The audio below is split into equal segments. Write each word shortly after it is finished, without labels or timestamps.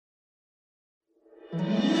By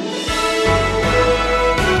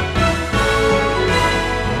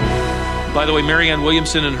the way, Marianne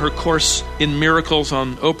Williamson, in her Course in Miracles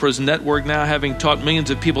on Oprah's network now, having taught millions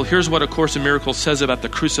of people, here's what A Course in Miracles says about the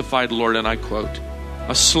crucified Lord, and I quote,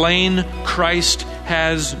 "A slain Christ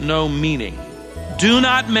has no meaning. Do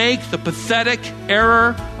not make the pathetic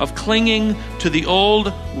error of clinging to the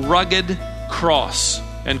old rugged cross,"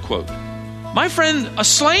 end quote. My friend, a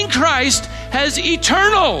slain Christ has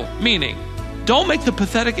eternal meaning. Don't make the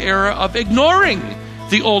pathetic error of ignoring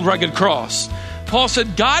the old rugged cross. Paul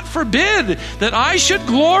said, God forbid that I should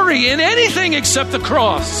glory in anything except the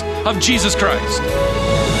cross of Jesus Christ.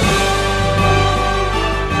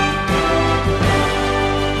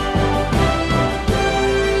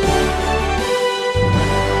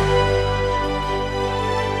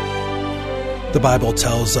 The Bible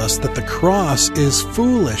tells us that the cross is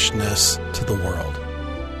foolishness to the world.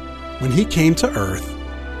 When he came to earth,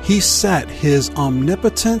 he set his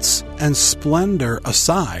omnipotence and splendor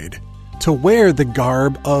aside to wear the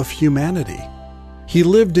garb of humanity. He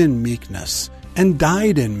lived in meekness and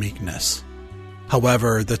died in meekness.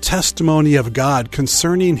 However, the testimony of God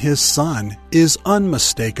concerning his Son is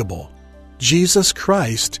unmistakable. Jesus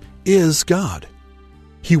Christ is God.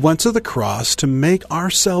 He went to the cross to make our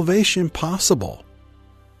salvation possible.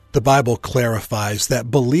 The Bible clarifies that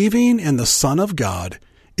believing in the Son of God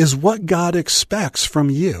is what God expects from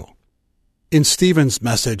you. In Stephen's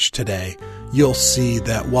message today, you'll see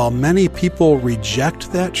that while many people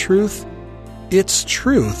reject that truth, it's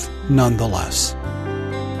truth nonetheless.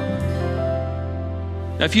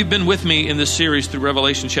 Now, if you've been with me in this series through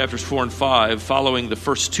Revelation chapters 4 and 5, following the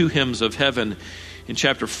first two hymns of heaven, in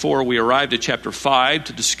chapter 4, we arrived at chapter 5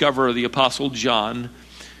 to discover the Apostle John,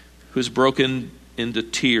 who's broken into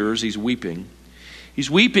tears. He's weeping. He's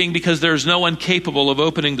weeping because there's no one capable of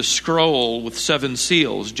opening the scroll with 7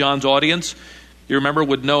 seals. John's audience, you remember,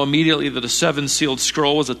 would know immediately that a 7-sealed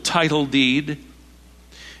scroll was a title deed.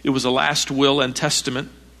 It was a last will and testament.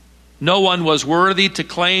 No one was worthy to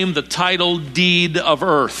claim the title deed of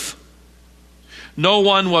earth. No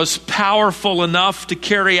one was powerful enough to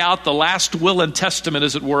carry out the last will and testament,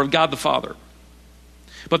 as it were, of God the Father.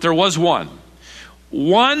 But there was one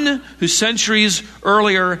who centuries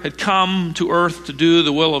earlier had come to earth to do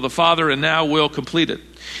the will of the Father and now will complete it.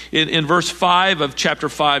 In verse 5 of chapter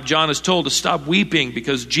 5, John is told to stop weeping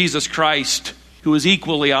because Jesus Christ, who is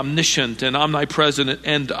equally omniscient and omnipresent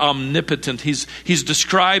and omnipotent, he's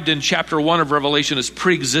described in chapter 1 of Revelation as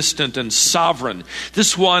pre-existent and sovereign.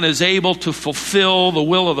 This one is able to fulfill the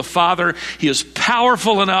will of the Father. He is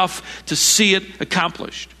powerful enough to see it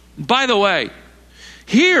accomplished. By the way,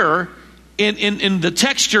 here in the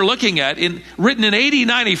text you're looking at, written in AD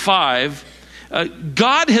 95,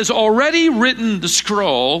 God has already written the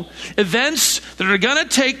scroll, events that are going to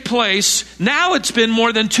take place. Now it's been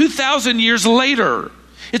more than 2,000 years later.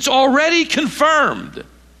 It's already confirmed.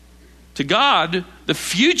 To God, the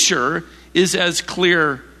future is as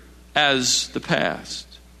clear as the past.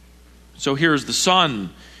 So here's the Son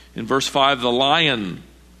in verse 5, the Lion,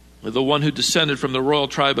 the one who descended from the royal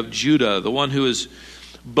tribe of Judah, the one who is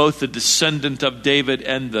both the descendant of David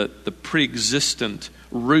and the pre-existent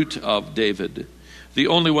root of David, the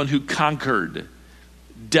only one who conquered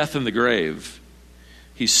death and the grave.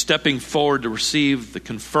 He's stepping forward to receive the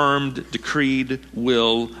confirmed, decreed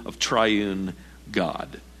will of triune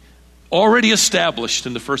God. Already established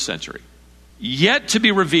in the first century. Yet to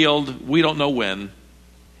be revealed, we don't know when.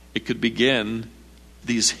 It could begin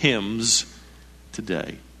these hymns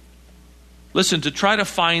today. Listen, to try to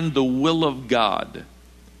find the will of God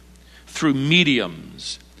through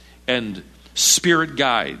mediums and spirit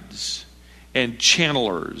guides and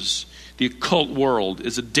channelers, the occult world,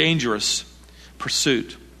 is a dangerous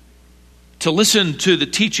pursuit. To listen to the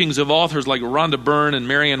teachings of authors like Rhonda Byrne and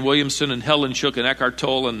Marianne Williamson and Helen Schuck and Eckhart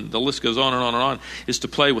Tolle, and the list goes on and on and on, is to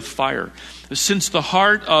play with fire. Since the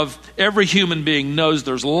heart of every human being knows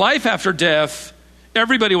there's life after death,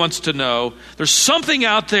 everybody wants to know there's something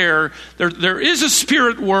out there. There is a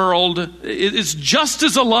spirit world. It's just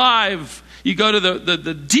as alive. You go to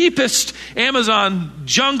the deepest Amazon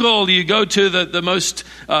jungle, you go to the most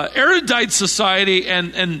erudite society,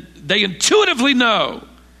 and they intuitively know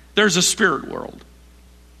there's a spirit world.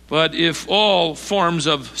 But if all forms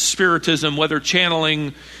of spiritism, whether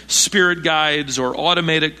channeling, spirit guides, or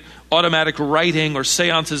automatic writing, or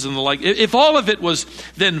seances and the like, if all of it was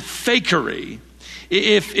then fakery,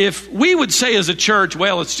 if we would say as a church,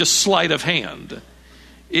 well, it's just sleight of hand,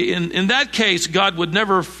 in that case, God would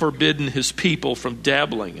never forbidden his people from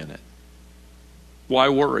dabbling in it. Why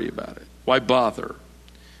worry about it? Why bother?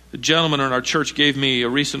 The gentleman in our church gave me a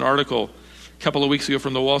recent article A couple of weeks ago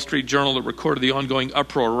from the Wall Street Journal that recorded the ongoing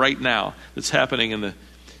uproar right now that's happening in the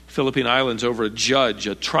Philippine Islands over a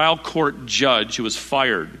trial court judge who was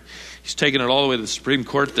fired. He's taken it all the way to the Supreme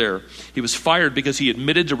Court there. He was fired because he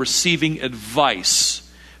admitted to receiving advice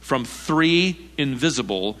from 3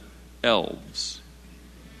 invisible elves.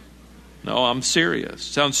 No, I'm serious.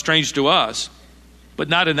 Sounds strange to us, but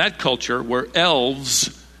not in that culture where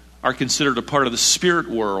elves are considered a part of the spirit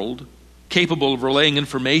world, capable of relaying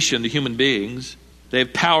information to human beings. They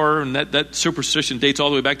have power, and that superstition dates all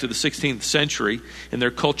the way back to the 16th century in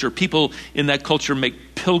their culture. People in that culture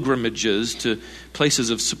make pilgrimages to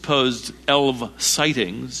places of supposed elf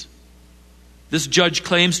sightings. This judge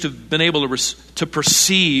claims to have been able to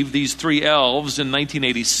perceive these 3 elves in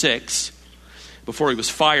 1986. Before he was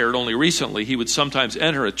fired, only recently, he would sometimes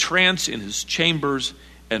enter a trance in his chambers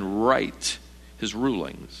and write his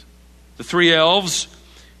rulings. The 3 elves,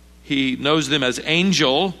 he knows them as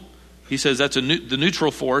Angel. He says that's the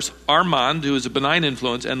neutral force. Armand, who is a benign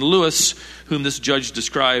influence. And Louis, whom this judge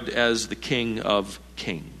described as the King of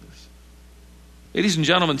Kings. Ladies and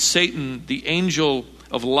gentlemen, Satan, the angel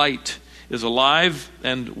of light, is alive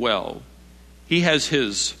and well. He has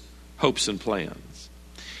his hopes and plans.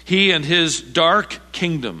 He and his dark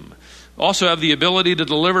kingdom also have the ability to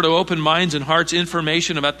deliver to open minds and hearts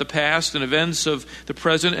information about the past and events of the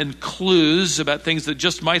present and clues about things that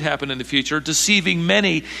just might happen in the future, deceiving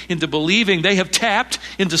many into believing they have tapped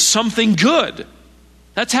into something good.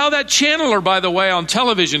 That's how that channeler, by the way, on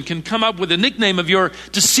television can come up with the nickname of your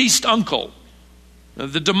deceased uncle.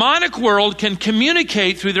 The demonic world can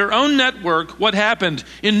communicate through their own network what happened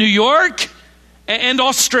in New York and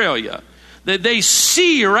Australia. That they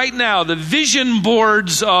see right now the vision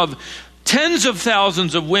boards of tens of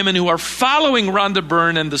thousands of women who are following Rhonda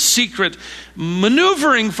Byrne and The Secret,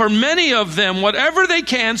 maneuvering for many of them whatever they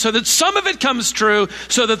can so that some of it comes true,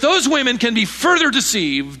 so that those women can be further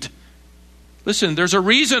deceived. Listen, there's a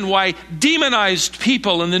reason why demonized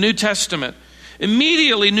people in the New Testament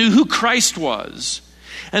immediately knew who Christ was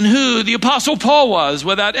and who the Apostle Paul was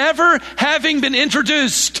without ever having been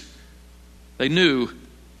introduced. They knew.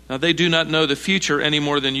 Now, they do not know the future any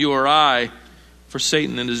more than you or I, for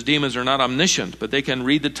Satan and his demons are not omniscient, but they can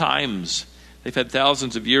read the times. They've had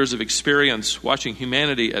thousands of years of experience watching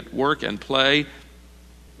humanity at work and play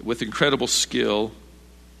with incredible skill.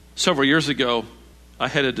 Several years ago, I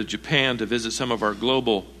headed to Japan to visit some of our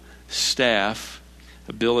global staff,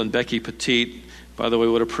 Bill and Becky Petit. By the way,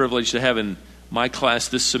 what a privilege to have in my class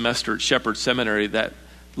this semester at Shepherd Seminary that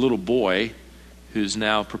little boy who's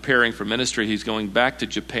now preparing for ministry. He's going back to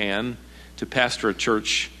Japan to pastor a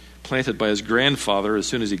church planted by his grandfather as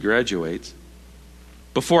soon as he graduates.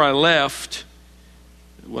 Before I left,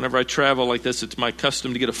 whenever I travel like this, it's my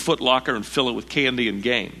custom to get a Foot Locker and fill it with candy and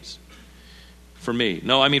games. For me.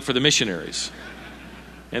 No, I mean for the missionaries.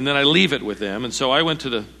 And then I leave it with them. And so I went to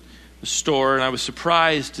the store and I was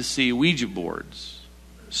surprised to see Ouija boards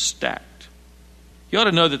stacked. You ought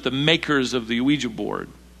to know that the makers of the Ouija board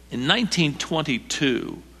in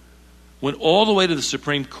 1922 went all the way to the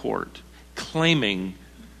Supreme Court claiming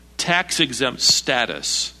tax-exempt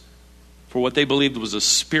status for what they believed was a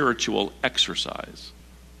spiritual exercise.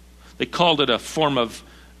 They called it a form of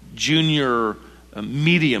junior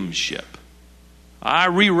mediumship. I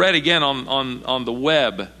reread again on the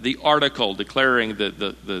web the article declaring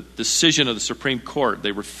the decision of the Supreme Court.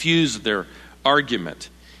 They refused their argument.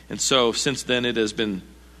 And so since then it has been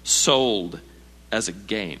sold as a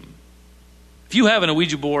game. If you have an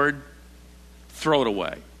Ouija board, throw it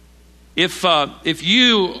away. If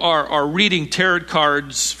you are reading tarot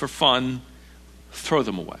cards for fun, throw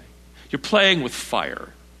them away. You're playing with fire.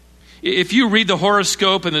 If you read the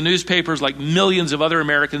horoscope in the newspapers like millions of other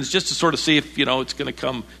Americans just to sort of see if it's going to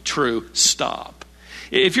come true, stop.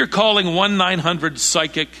 If you're calling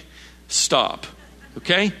 1-900-PSYCHIC, stop.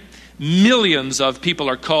 Okay? Millions of people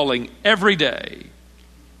are calling every day.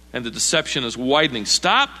 And the deception is widening.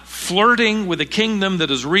 Stop flirting with a kingdom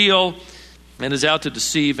that is real and is out to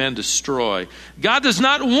deceive and destroy. God does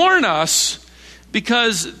not warn us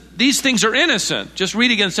because these things are innocent. Just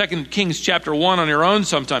read again 2 Kings chapter 1 on your own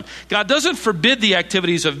sometime. God doesn't forbid the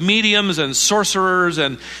activities of mediums and sorcerers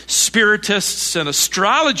and spiritists and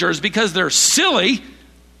astrologers because they're silly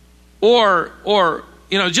or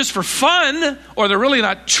just for fun, or they're really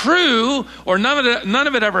not true, or none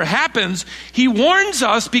of it ever happens. He warns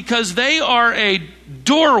us because they are a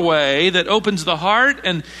doorway that opens the heart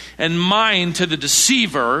and mind to the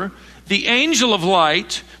deceiver, the angel of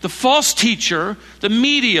light, the false teacher, the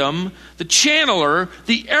medium, the channeler,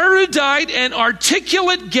 the erudite and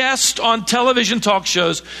articulate guest on television talk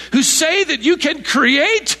shows who say that you can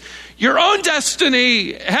create your own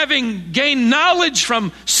destiny, having gained knowledge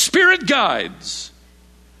from spirit guides,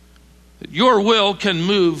 that your will can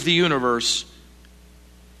move the universe.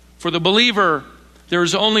 For the believer, there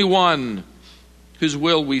is only one whose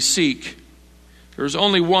will we seek. There is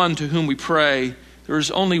only one to whom we pray. There is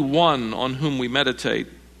only one on whom we meditate.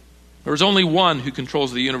 There is only one who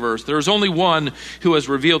controls the universe. There is only one who has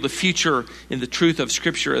revealed the future in the truth of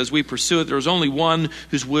Scripture as we pursue it. There is only one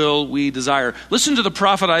whose will we desire. Listen to the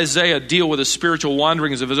prophet Isaiah deal with the spiritual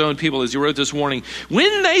wanderings of his own people as he wrote this warning.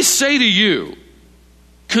 When they say to you,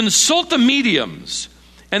 consult the mediums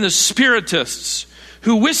and the spiritists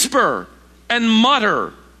who whisper and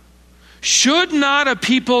mutter, should not a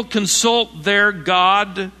people consult their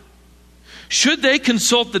God? Should they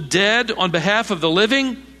consult the dead on behalf of the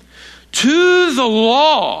living? To the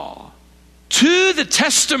law, to the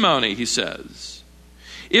testimony, he says.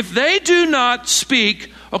 If they do not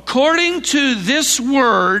speak according to this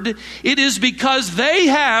word, it is because they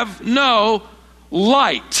have no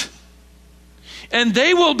light. And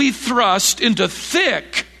they will be thrust into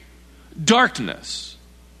thick darkness.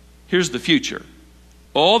 Here's the future.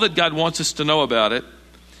 All that God wants us to know about it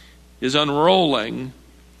is unrolling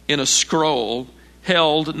in a scroll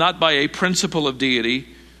held not by a principle of deity,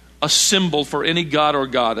 a symbol for any god or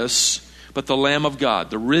goddess, but the Lamb of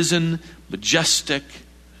God, the risen, majestic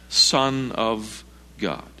Son of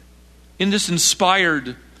God. In this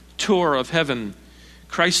inspired tour of heaven,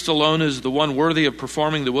 Christ alone is the one worthy of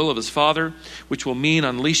performing the will of his Father, which will mean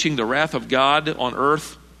unleashing the wrath of God on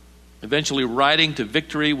earth, eventually riding to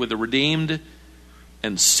victory with the redeemed,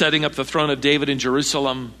 and setting up the throne of David in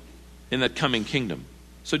Jerusalem in that coming kingdom.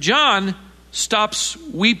 So John stops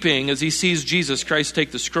weeping as he sees Jesus Christ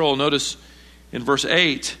take the scroll. Notice in verse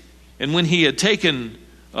 8, and when he had taken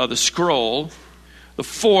the scroll, the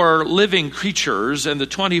 4 living creatures and the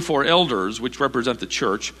 24 elders, which represent the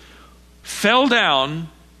church, fell down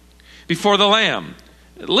before the Lamb.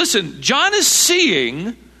 Listen, John is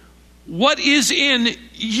seeing what is in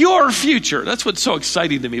your future. That's what's so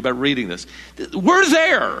exciting to me about reading this. We're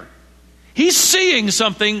there. He's seeing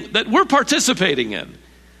something that we're participating in.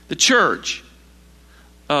 The church.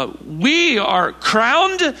 We are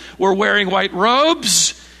crowned. We're wearing white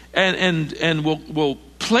robes, and we'll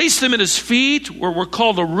place them at his feet, where we're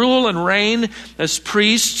called to rule and reign as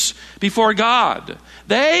priests before God.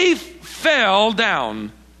 They fell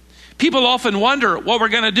down. People often wonder what we're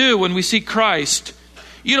going to do when we see Christ.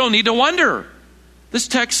 You don't need to wonder. This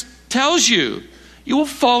text tells you, you will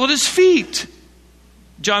fall at his feet.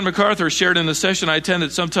 John MacArthur shared in a session I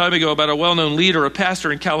attended some time ago about a well-known leader, a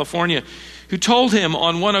pastor in California, who told him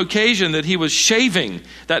on one occasion that he was shaving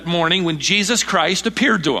that morning when Jesus Christ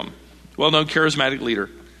appeared to him. Well-known charismatic leader.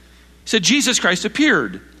 He said, Jesus Christ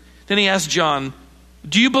appeared. Then he asked John,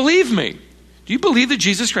 do you believe me? Do you believe that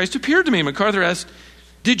Jesus Christ appeared to me? MacArthur asked,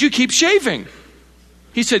 did you keep shaving?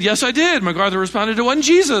 He said, yes, I did. MacArthur responded, it wasn't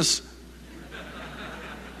Jesus.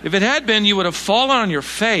 If it had been, you would have fallen on your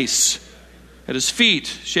face at his feet,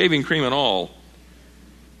 shaving cream and all.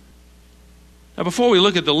 Now, before we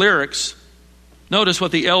look at the lyrics, notice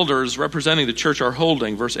what the elders representing the church are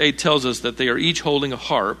holding. Verse 8 tells us that they are each holding a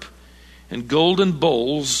harp and golden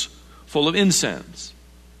bowls full of incense.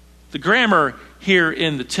 The grammar here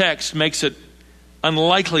in the text makes it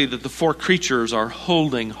unlikely that the 4 creatures are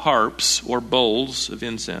holding harps or bowls of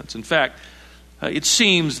incense. In fact, it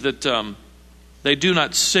seems that they do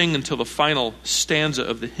not sing until the final stanza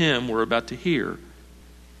of the hymn we're about to hear.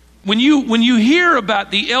 When you hear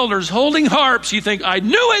about the elders holding harps, you think, I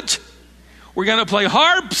knew it! We're going to play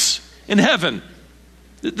harps in heaven.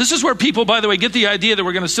 This is where people, by the way, get the idea that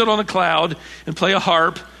we're going to sit on a cloud and play a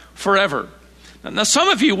harp forever. Now, some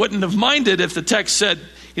of you wouldn't have minded if the text said,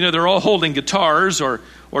 they're all holding guitars or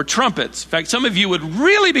trumpets. In fact, some of you would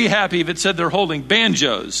really be happy if it said they're holding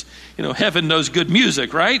banjos. Heaven knows good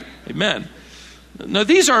music, right? Amen. Now,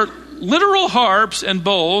 these are literal harps and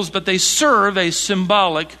bowls, but they serve a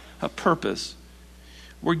symbolic purpose.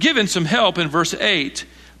 We're given some help in verse 8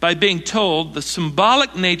 by being told the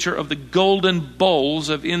symbolic nature of the golden bowls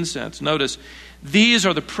of incense. Notice, these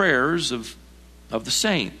are the prayers of the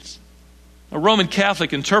saints. Now, Roman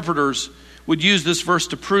Catholic interpreters would use this verse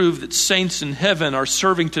to prove that saints in heaven are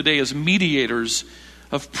serving today as mediators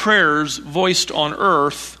of prayers voiced on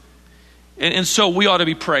earth. And so we ought to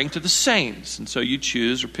be praying to the saints. And so you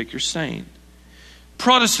choose or pick your saint.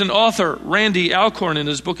 Protestant author Randy Alcorn, in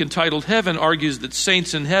his book entitled Heaven, argues that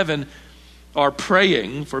saints in heaven are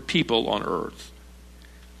praying for people on earth.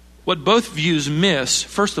 What both views miss,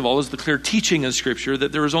 first of all, is the clear teaching in Scripture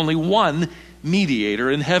that there is only one mediator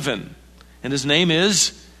in heaven. And his name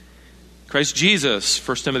is Christ Jesus,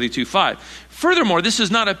 1 Timothy 2:5. Furthermore, this is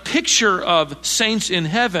not a picture of saints in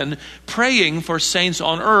heaven praying for saints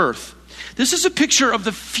on earth. This is a picture of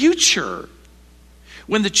the future,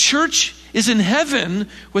 when the church is in heaven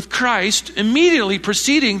with Christ immediately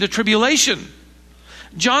preceding the tribulation.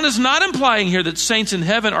 John is not implying here that saints in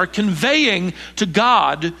heaven are conveying to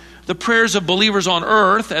God the prayers of believers on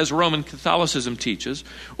earth, as Roman Catholicism teaches,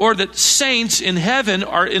 or that saints in heaven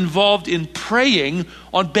are involved in praying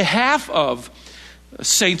on behalf of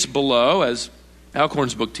saints below, as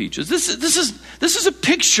Alcorn's book teaches. This is a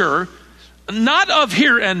picture not of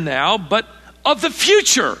here and now, but of the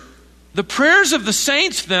future. The prayers of the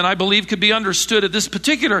saints, then, I believe, could be understood at this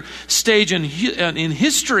particular stage in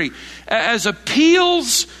history as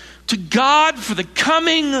appeals to God for the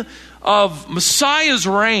coming of Messiah's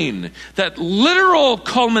reign, that literal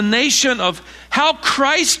culmination of how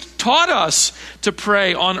Christ taught us to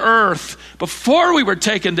pray on earth before we were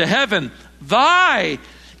taken to heaven. Thy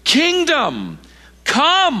kingdom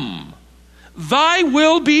come, thy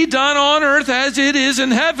will be done on earth as it is in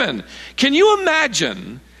heaven. Can you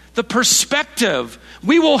imagine the perspective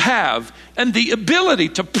we will have and the ability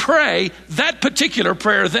to pray that particular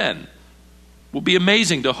prayer then? It will be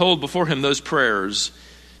amazing to hold before him those prayers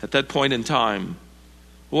at that point in time.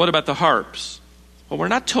 Well, what about the harps? Well, we're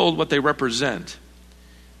not told what they represent,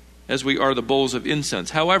 as we are the bowls of incense.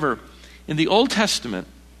 However, in the Old Testament,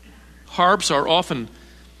 harps are often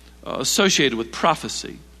associated with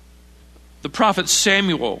prophecy. The prophet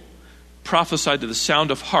Samuel prophesied to the sound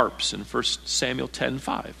of harps in 1 Samuel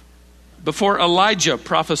 10:5. Before Elijah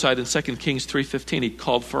prophesied in 2 Kings 3:15, he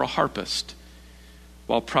called for a harpist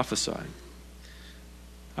while prophesying.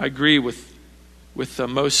 I agree with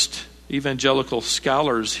most evangelical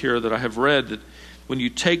scholars here that I have read that when you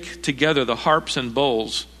take together the harps and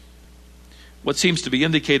bowls, what seems to be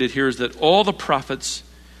indicated here is that all the prophets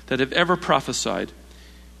that have ever prophesied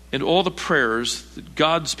and all the prayers that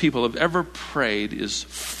God's people have ever prayed is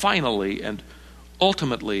finally and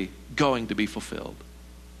ultimately going to be fulfilled.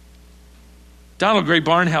 Donald Gray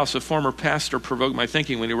Barnhouse, a former pastor, provoked my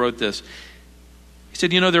thinking when he wrote this. He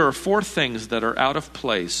said, there are 4 things that are out of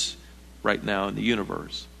place right now in the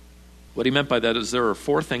universe. What he meant by that is there are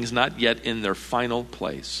 4 things not yet in their final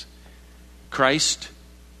place. Christ,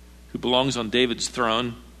 who belongs on David's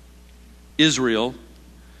throne. Israel,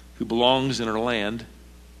 who belongs in her land.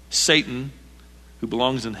 Satan, who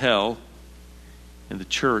belongs in hell. And the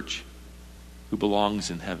church, who belongs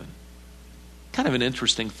in heaven. Kind of an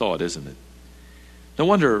interesting thought, isn't it? No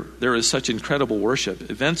wonder there is such incredible worship.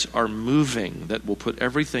 Events are moving that will put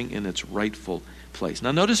everything in its rightful place.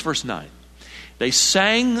 Now notice verse 9. They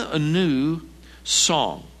sang a new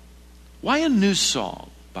song. Why a new song,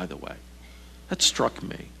 by the way? That struck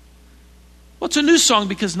me. Well, it's a new song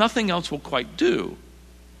because nothing else will quite do.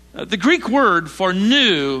 The Greek word for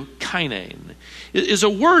new, kainein, is a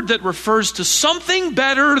word that refers to something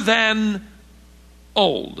better than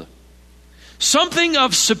old. Something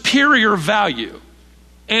of superior value.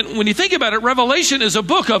 And when you think about it, Revelation is a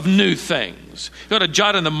book of new things. You got to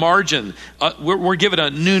jot in the margin, we're given a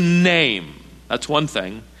new name. That's one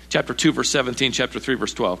thing. Chapter 2, verse 17, chapter 3,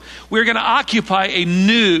 verse 12. We're going to occupy a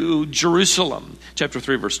new Jerusalem. Chapter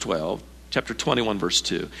 3, verse 12. Chapter 21, verse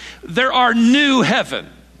 2. There are new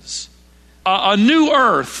heavens, a new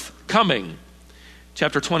earth coming.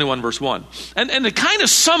 Chapter 21, verse 1. And to kind of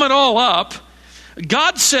sum it all up,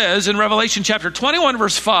 God says in Revelation chapter 21,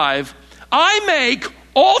 verse 5, I make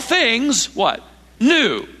all things, what?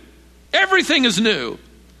 New. Everything is new.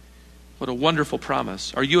 What a wonderful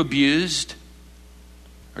promise. Are you abused?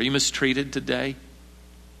 Are you mistreated today?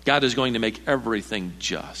 God is going to make everything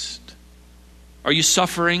just. Are you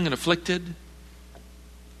suffering and afflicted?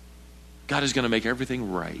 God is going to make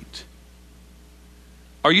everything right.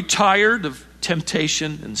 Are you tired of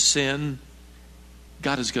temptation and sin?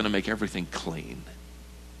 God is going to make everything clean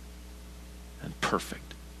and perfect.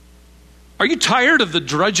 Are you tired of the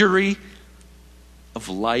drudgery of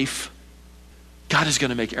life? God is going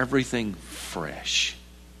to make everything fresh.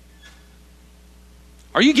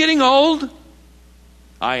 Are you getting old?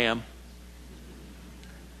 I am.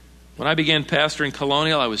 When I began pastoring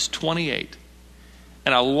Colonial, I was 28.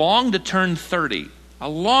 And I longed to turn 30. I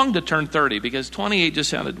longed to turn 30 because 28 just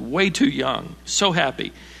sounded way too young. So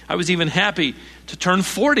happy. I was even happy to turn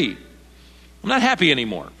 40. I'm not happy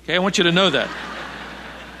anymore. Okay, I want you to know that.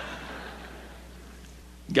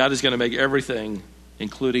 God is going to make everything,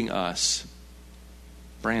 including us,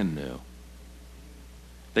 brand new.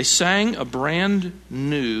 They sang a brand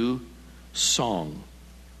new song.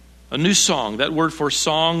 A new song. That word for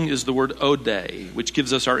song is the word ode, which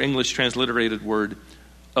gives us our English transliterated word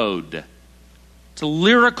ode. It's a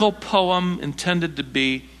lyrical poem intended to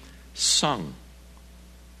be sung.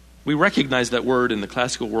 We recognize that word in the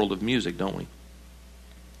classical world of music, don't we?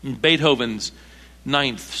 In Beethoven's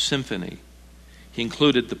Ninth Symphony, he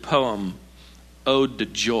included the poem Ode to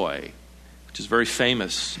Joy, which is very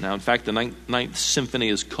famous. Now, in fact, the Ninth Symphony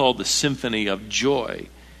is called the Symphony of Joy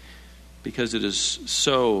because it is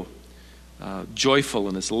so joyful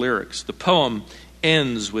in its lyrics. The poem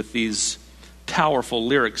ends with these powerful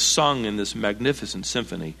lyrics sung in this magnificent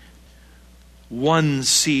symphony. One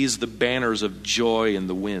sees the banners of joy in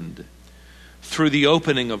the wind. Through the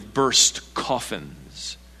opening of burst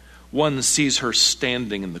coffins, one sees her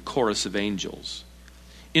standing in the chorus of angels.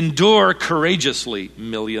 Endure courageously,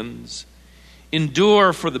 millions.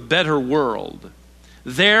 Endure for the better world.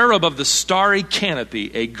 There above the starry canopy,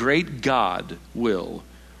 a great God will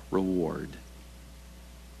reward.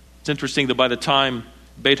 It's interesting that by the time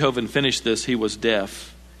Beethoven finished this, he was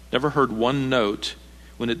deaf. Never heard one note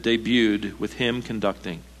when it debuted with him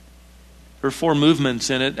conducting. There were 4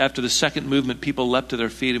 movements in it. After the second movement, people leapt to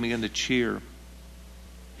their feet and began to cheer.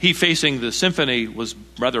 He, facing the symphony, was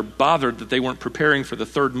rather bothered that they weren't preparing for the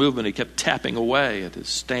third movement. He kept tapping away at his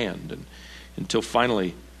stand until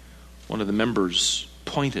finally one of the members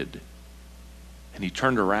pointed and he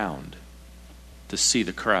turned around to see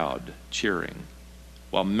the crowd cheering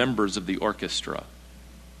while members of the orchestra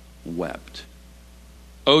wept.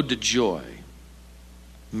 Ode to Joy.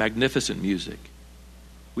 Magnificent music.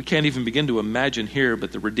 We can't even begin to imagine here,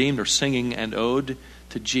 but the redeemed are singing an ode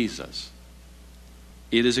to Jesus.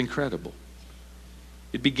 It is incredible.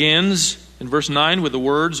 It begins in verse 9 with the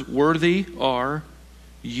words, "Worthy are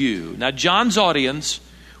you." Now, John's audience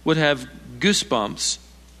would have goosebumps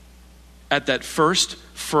at that first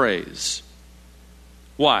phrase.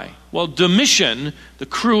 Why? Well, Domitian, the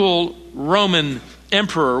cruel Roman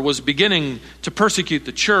emperor, was beginning to persecute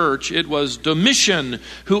the church. It was Domitian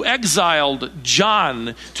who exiled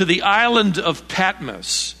John to the island of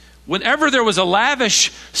Patmos. Whenever there was a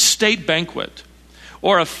lavish state banquet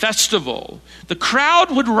or a festival, the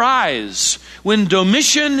crowd would rise when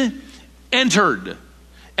Domitian entered,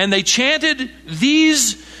 and they chanted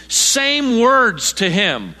these same words to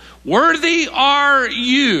him. Worthy are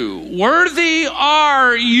you. Worthy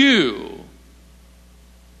are you.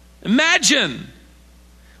 Imagine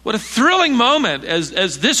what a thrilling moment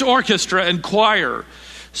as this orchestra and choir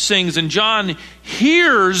sings, and John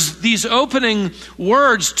hears these opening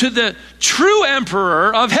words to the true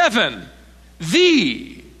emperor of heaven,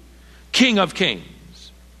 the King of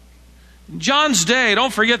Kings. In John's day,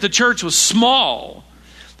 don't forget, the church was small.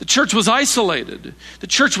 The church was isolated. The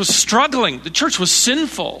church was struggling. The church was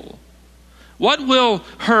sinful. What will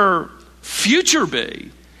her future be?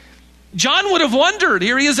 John would have wondered.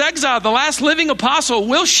 Here he is exiled, the last living apostle.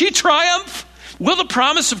 Will she triumph? Will the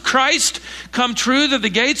promise of Christ come true that the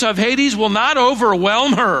gates of Hades will not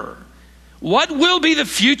overwhelm her? What will be the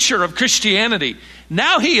future of Christianity?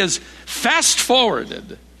 Now he is fast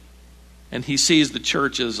forwarded and he sees the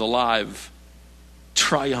church is alive,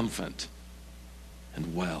 triumphant,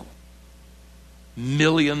 and well.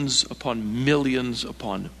 Millions upon millions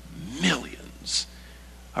upon millions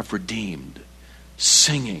of redeemed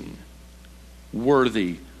singing,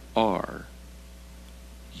 "Worthy are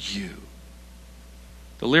you."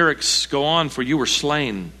 The lyrics go on, "For you were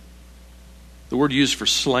slain." The word used for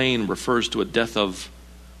slain refers to a death of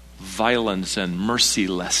violence and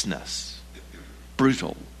mercilessness.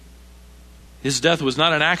 Brutal. His death was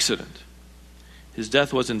not an accident. His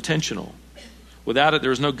death was intentional. Without it,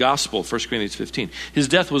 there is no gospel, 1 Corinthians 15. His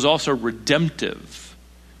death was also redemptive.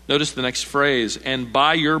 Notice the next phrase, "And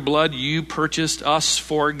by your blood you purchased us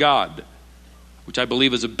for God," which I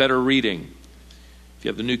believe is a better reading. If you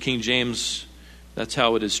have the New King James, that's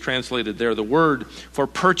how it is translated there. The word for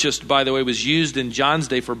purchased, by the way, was used in John's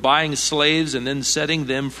day for buying slaves and then setting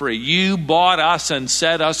them free. You bought us and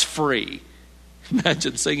set us free.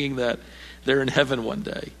 Imagine singing that there in heaven one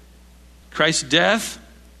day. Christ's death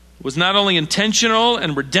was not only intentional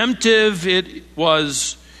and redemptive, it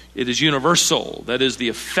is universal. That is, the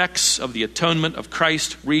effects of the atonement of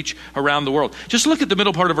Christ reach around the world. Just look at the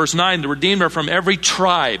middle part of verse 9. The redeemed are from every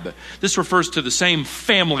tribe. This refers to the same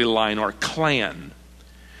family line or clan.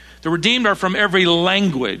 The redeemed are from every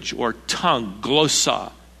language or tongue.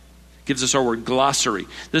 Glossa gives us our word glossary.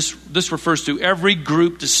 This refers to every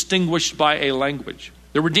group distinguished by a language.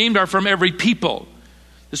 The redeemed are from every people.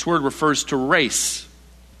 This word refers to race.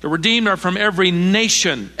 The redeemed are from every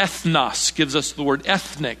nation. Ethnos gives us the word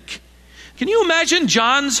ethnic. Can you imagine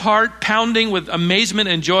John's heart pounding with amazement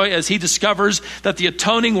and joy as he discovers that the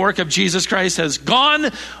atoning work of Jesus Christ has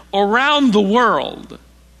gone around the world?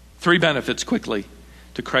 3 benefits quickly.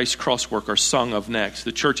 to Christ's cross work are sung of next.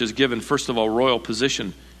 The church is given, first of all, royal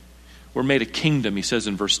position. We're made a kingdom, he says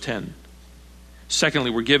in verse 10.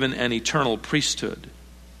 Secondly, we're given an eternal priesthood.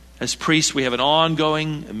 As priests, we have an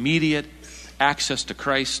ongoing, immediate access to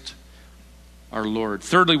Christ, our Lord.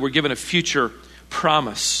 Thirdly, we're given a future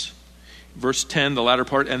promise. Verse 10, the latter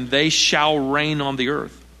part, and they shall reign on the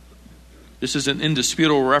earth. This is an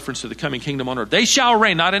indisputable reference to the coming kingdom on earth. They shall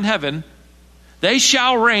reign, not in heaven. They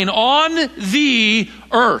shall reign on the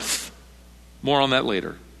earth. More on that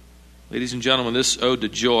later. Ladies and gentlemen, this ode to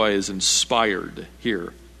joy is inspired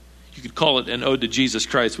here. You could call it an ode to Jesus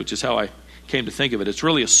Christ, which is how I came to think of it. It's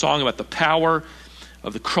really a song about the power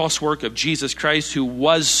of the cross work of Jesus Christ, who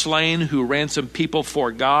was slain, who ransomed people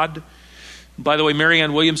for God. By the way,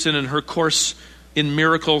 Marianne Williamson, in her course in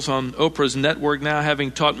Miracles on Oprah's network now,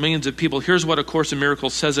 having taught millions of people, here's what A Course in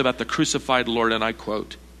Miracles says about the crucified Lord, and I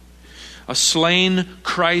quote, "A slain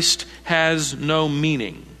Christ has no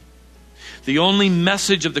meaning. The only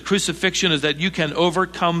message of the crucifixion is that you can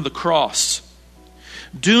overcome the cross.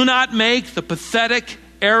 Do not make the pathetic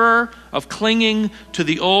error of clinging to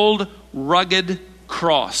the old rugged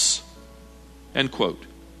cross." End quote.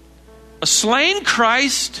 A slain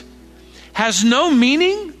Christ has no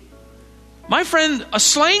meaning? My friend, a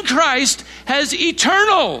slain Christ has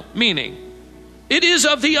eternal meaning. It is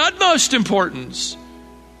of the utmost importance.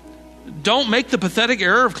 Don't make the pathetic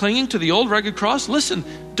error of clinging to the old rugged cross. Listen,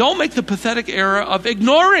 don't make the pathetic error of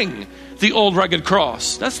ignoring the old rugged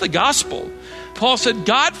cross. That's the gospel. Paul said,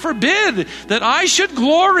 God forbid that I should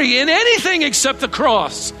glory in anything except the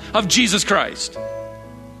cross of Jesus Christ.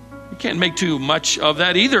 You can't make too much of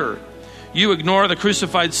that either. You ignore the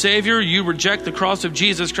crucified Savior, you reject the cross of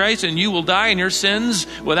Jesus Christ, and you will die in your sins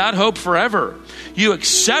without hope forever. You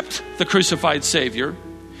accept the crucified Savior.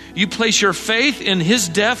 You place your faith in his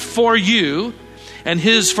death for you and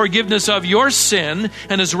his forgiveness of your sin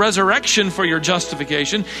and his resurrection for your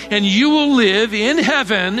justification, and you will live in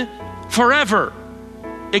heaven forever.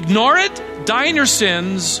 Ignore it, die in your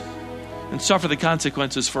sins, and suffer the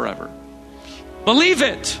consequences forever. Believe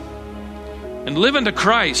it and live unto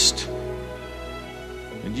Christ,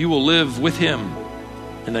 and you will live with him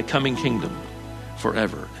in the coming kingdom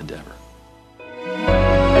forever and ever.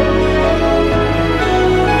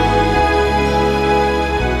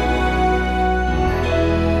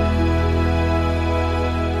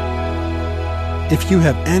 If you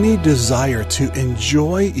have any desire to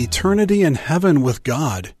enjoy eternity in heaven with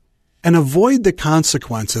God and avoid the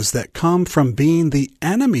consequences that come from being the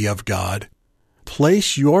enemy of God,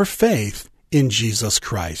 place your faith in Jesus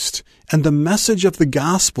Christ and the message of the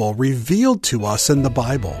gospel revealed to us in the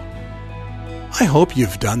Bible. I hope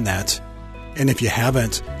you've done that. And if you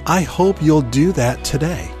haven't, I hope you'll do that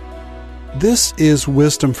today. This is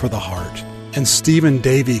Wisdom for the Heart, and Stephen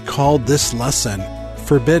Davey called this lesson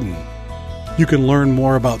Forbidden. You can learn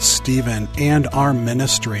more about Stephen and our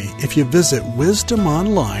ministry if you visit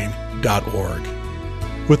wisdomonline.org.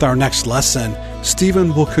 With our next lesson,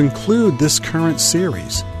 Stephen will conclude this current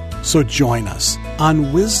series. So join us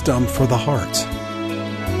on Wisdom for the Heart.